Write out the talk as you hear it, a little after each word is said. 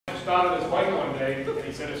started his bike one day, and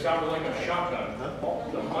he said it sounded like a shotgun.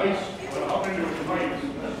 The mice went up into his mice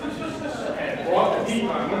and brought the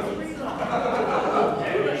decon with him.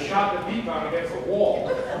 And he shot the decon against the wall,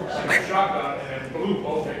 and the shotgun, and it blew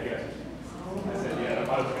both their guests. I said, yeah, that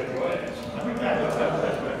might have been your ass.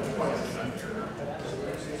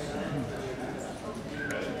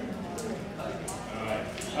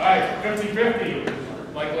 All right,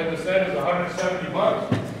 50-50, like Linda said, is $170.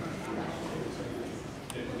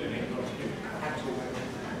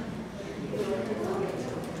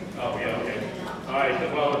 Oh, yeah, okay. All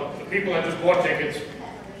right, well, the people that just bought tickets,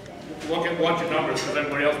 watch your numbers, because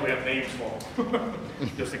everybody else we have names for,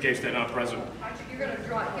 just in case they're not present. You're going to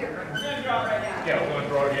draw it here, right? You're going to draw it right now. Yeah, we're going to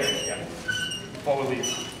draw it here, yeah. Before we leave.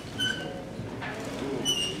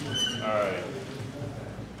 All right.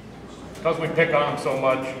 Because we pick on them so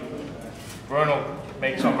much, Vern will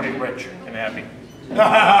make somebody rich and happy.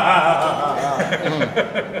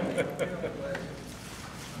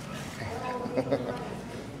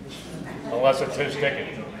 Unless it's his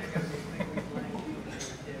ticket.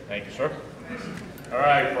 Thank you, sir. All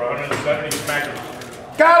right, for 170 smackers.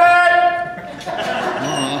 Got it!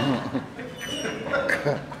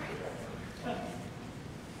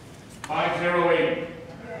 508.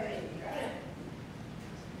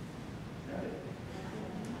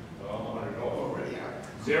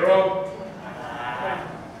 Zero.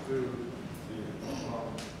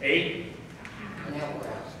 8.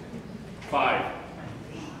 5.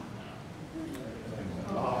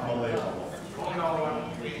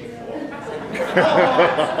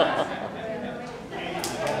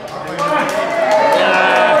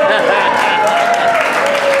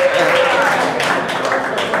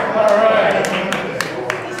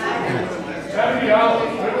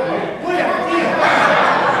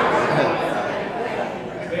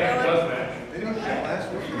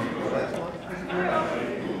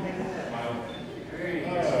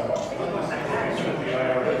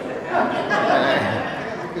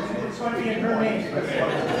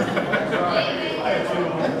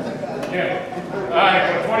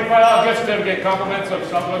 Compliments of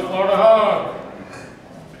Southwest Florida Hog.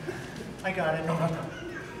 I got it. No. I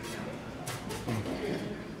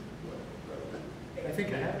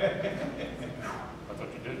think I have it. I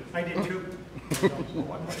thought you did. I did too.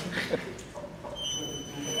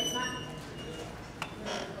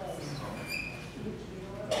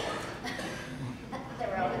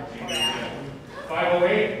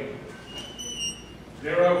 508.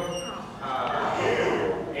 0.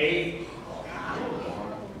 8.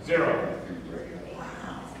 0.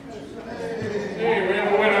 Hey, we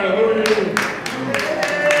have a winner.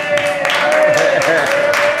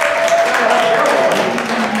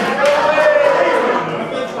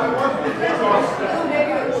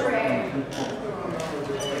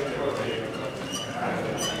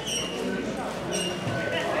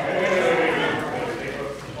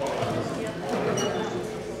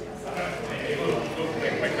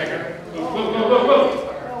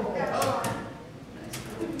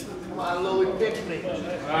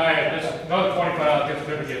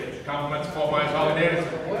 Compliments of Paul Myers, Holly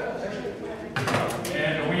Davidson.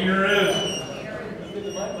 And the wiener is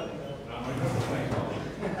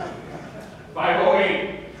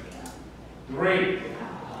 508, 3,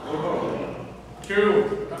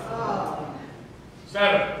 2,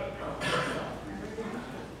 7.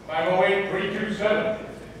 508, 327.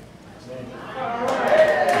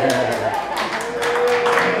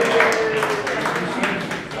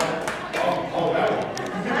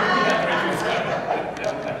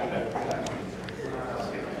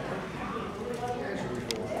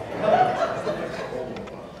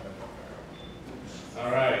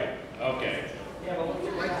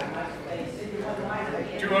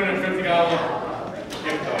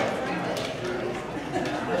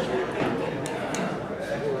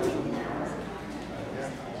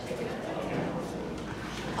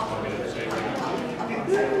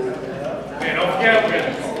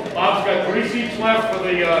 Bob's got 3 seats left for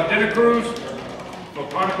the dinner cruise for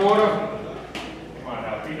Punta Gorda. Come on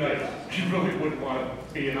now, be nice. You really wouldn't want to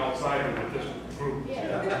be an outsider with this group. I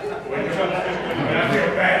feel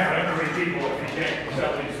bad for every people if you can't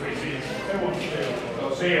sell these 3 seats. So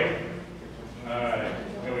see you. Alright,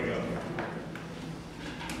 here we go. Did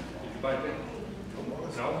you buy it?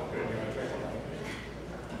 No? Good.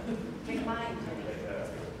 Take mine.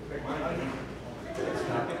 Take mine.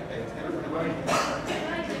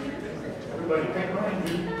 Everybody take mine,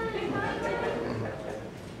 dude.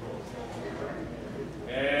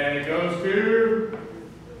 And it goes to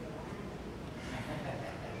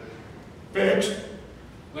fixed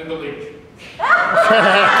Linda Leach.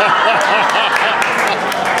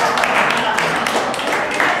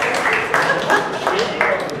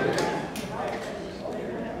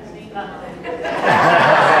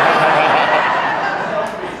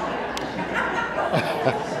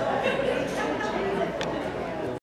 Yeah.